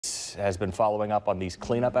Bates has been following up on these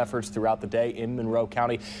cleanup efforts throughout the day in Monroe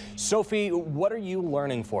County. Sophie, what are you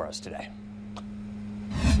learning for us today?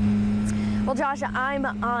 Well, Josh, I'm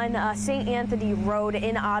on St. Anthony Road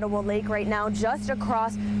in Ottawa Lake right now, just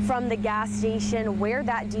across from the gas station where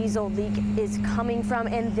that diesel leak is coming from.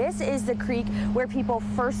 And this is the creek where people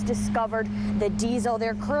first discovered the diesel.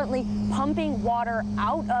 They're currently pumping water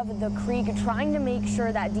out of the creek, trying to make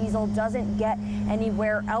sure that diesel doesn't get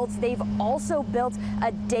anywhere else. They've also built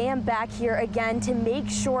a dam back here again to make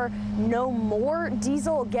sure no more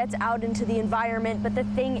diesel gets out into the environment. But the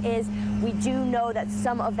thing is, we do know that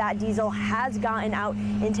some of that diesel has gotten out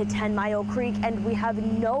into 10 Mile Creek, and we have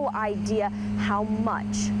no idea how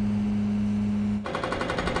much.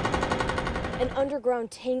 An underground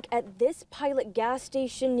tank at this pilot gas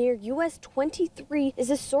station near US 23 is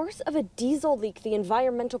a source of a diesel leak. The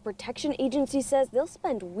Environmental Protection Agency says they'll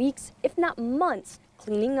spend weeks, if not months,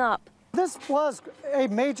 cleaning up. This was a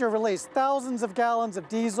major release. Thousands of gallons of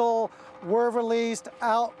diesel were released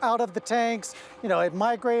out of the tanks. You know, it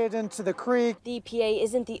migrated into the creek. The EPA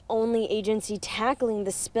isn't the only agency tackling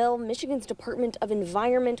the spill. Michigan's Department of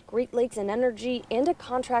Environment, Great Lakes and Energy, and a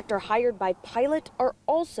contractor hired by Pilot are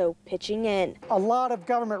also pitching in. A lot of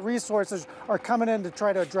government resources are coming in to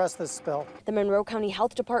try to address this spill. The Monroe County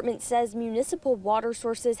Health Department says municipal water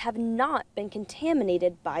sources have not been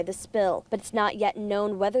contaminated by the spill, but it's not yet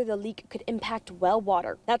known whether the leak could impact well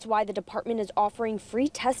water. That's why the department is offering free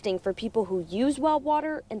testing for people who use well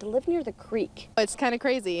water and live near the creek. It's kind of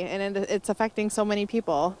crazy, and it's affecting so many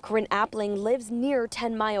people. Corinne Appling lives near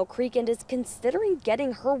 10 Mile Creek and is considering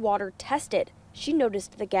getting her water tested. She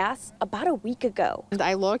noticed the gas about a week ago.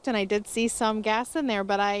 I looked and I did see some gas in there,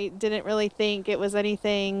 but I didn't really think it was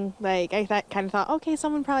anything. Like, I kind of thought, okay,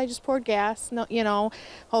 someone probably just poured gas. No, you know,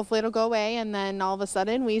 hopefully it'll go away. And then all of a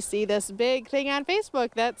sudden we see this big thing on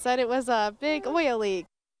Facebook that said it was a big oil leak.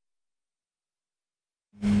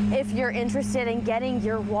 If you're interested in getting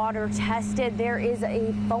your water tested, there is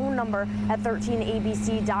a phone number at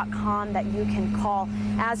 13abc.com that you can call.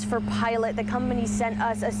 As for Pilot, the company sent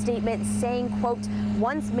us a statement saying, quote,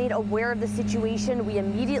 once made aware of the situation, we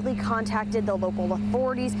immediately contacted the local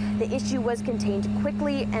authorities. The issue was contained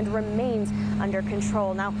quickly and remains under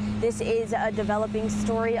control. Now, this is a developing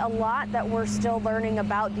story, a lot that we're still learning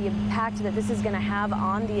about the impact that this is going to have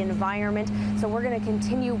on the environment. So we're going to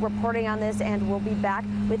continue reporting on this, and we'll be back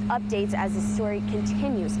with updates as the story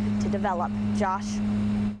continues to develop. Josh.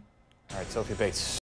 All right, Sophie Bates.